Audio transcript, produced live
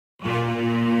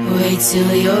Wait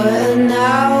till you're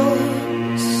announced.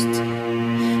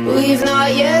 We've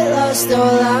not yet lost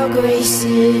all our graces.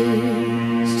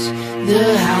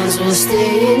 The hounds will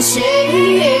stay in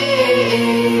chains.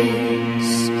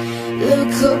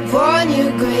 Look upon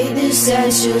your greatness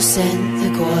as you'll send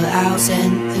the call out,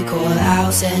 send the call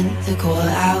out, send the call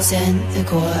out, send the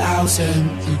call out, send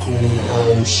the call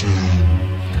out, send.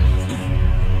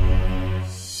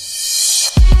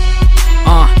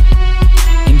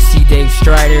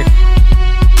 Mcdavestrider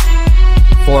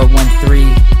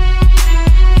 413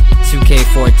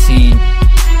 2K14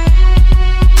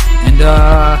 and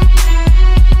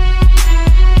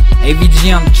AVG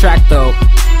on the track though,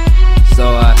 so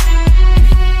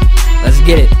let's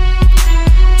get it.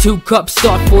 2 cups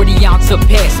start 40 ounce of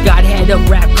piss. Godhead of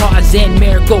rap cars and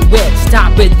miracle whips.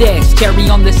 Top of this, carry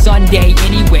on the Sunday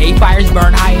anyway. Fires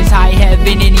burn high as high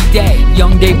heaven any day.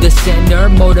 Young Dave the sinner,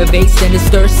 motivate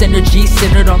sinister. Synergy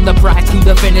centered on the prize to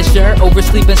the finisher.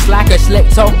 Oversleeping slacker, slick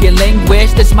talking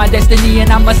linguist. It's my destiny and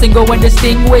I mustn't go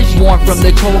undistinguished. Warm from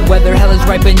the cold weather, hell is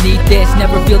right beneath this.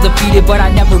 Never feel defeated but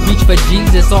I never reach for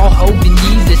Jesus. All Hov and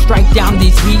Yeezus, strike down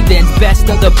these heathens.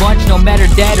 Best of the bunch no matter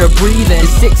dead or breathing.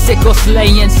 Sick, sickle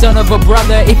slaying, son of a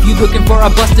brother. If you looking for a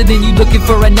buster then you looking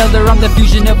for another. I'm the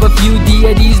fusion of a few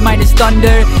deities minus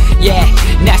thunder. Yeah,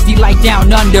 nasty like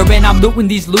down under. And I'm looting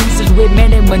these losers with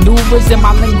men and maneuvers. And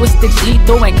my linguistics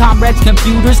lethal and comrades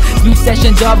computers. Spew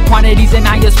sessions of quantities and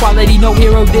highest quality. No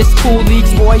hero this cool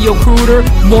leagues royal cruder.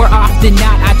 More often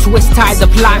not I twist tie the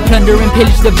plot. Plunder and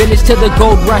pillage the village till the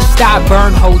gold rush stop.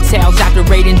 Burn hotels after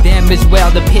raiding them as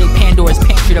well. The pig Pandora's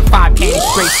pantry to 5 candy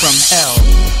straight from hell.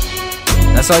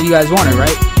 That's all you guys wanted,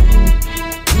 right?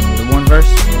 The one verse?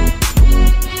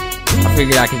 I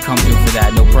figured I could come through for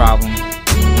that, no problem.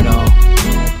 You know.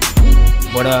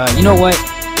 But you know what?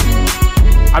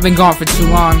 I've been gone for too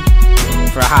long,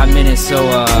 for a hot minute, so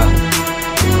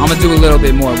I'm gonna do a little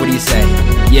bit more. What do you say?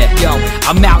 Yeah, yo,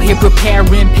 I'm out here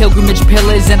preparing pilgrimage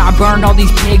pillars, and I burn all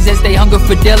these pigs as they hunger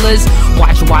for dillas.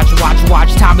 Watch, watch, watch,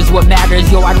 watch, time is what matters.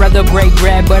 Yo, I'd rather break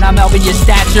bread, but I'm helping your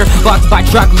stature. Boxed by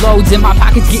truckloads and my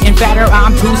pockets getting fatter.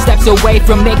 I'm 2 steps away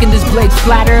from making this blade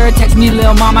splatter. Text me,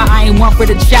 lil' mama, I ain't one for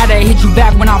the chatter. Hit you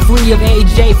back when I'm free of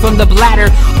AJ from the bladder.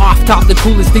 Off top, the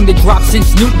coolest thing to drop since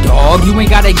Snoop Dogg. You ain't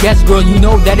gotta guess, girl, you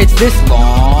know that it's this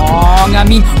long. I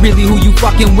mean, really, who you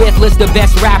fucking with? List the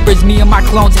best rappers, me and my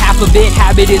clones, half of it.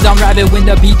 Habit is I'm rabid when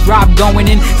the beat drop, going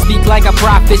in. Speak like a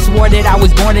prophet, swore that I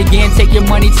was born again. Take your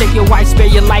money, take your wife, spare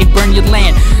your life, burn your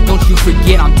land. Don't you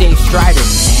forget I'm Dave Strider,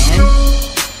 man.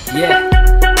 Yeah.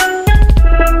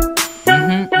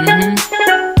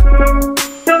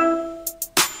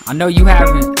 I know you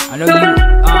haven't. I know you.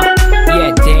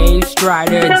 Yeah, Dave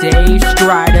Strider, Dave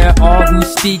Strider. All who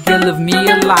speak ill of me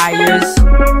are liars.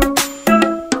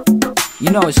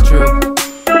 You know it's true.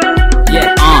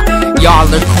 Yeah, y'all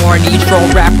are corny, troll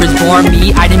rappers bore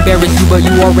me. I'd embarrass you, but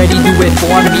you already do it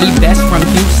for me. Best from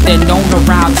Houston, known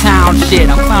around town. Shit,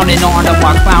 I'm clowning on them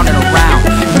while clowning around.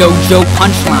 No joke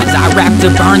punchlines, I rap to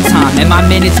burn time. And my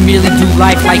minutes merely do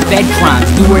life like Fed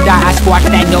crimes. Do or die, I squash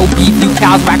that no beef. You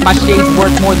cows rack my shades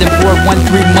worth more than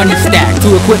 413 money stack.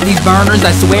 To equip these burners,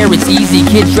 I swear it's easy.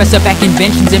 Kids dress up at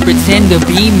conventions and pretend to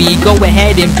be me. Go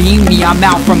ahead and beam me, I'm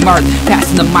out from Earth.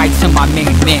 Passing the mic to my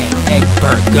main man,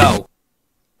 Egbert, go.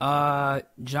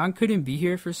 John couldn't be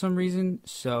here for some reason,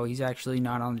 so he's actually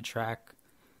not on the track.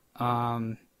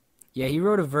 Yeah, he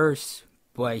wrote a verse,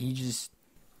 but he just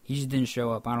didn't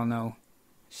show up. I don't know.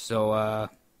 So,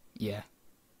 yeah.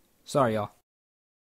 Sorry, y'all.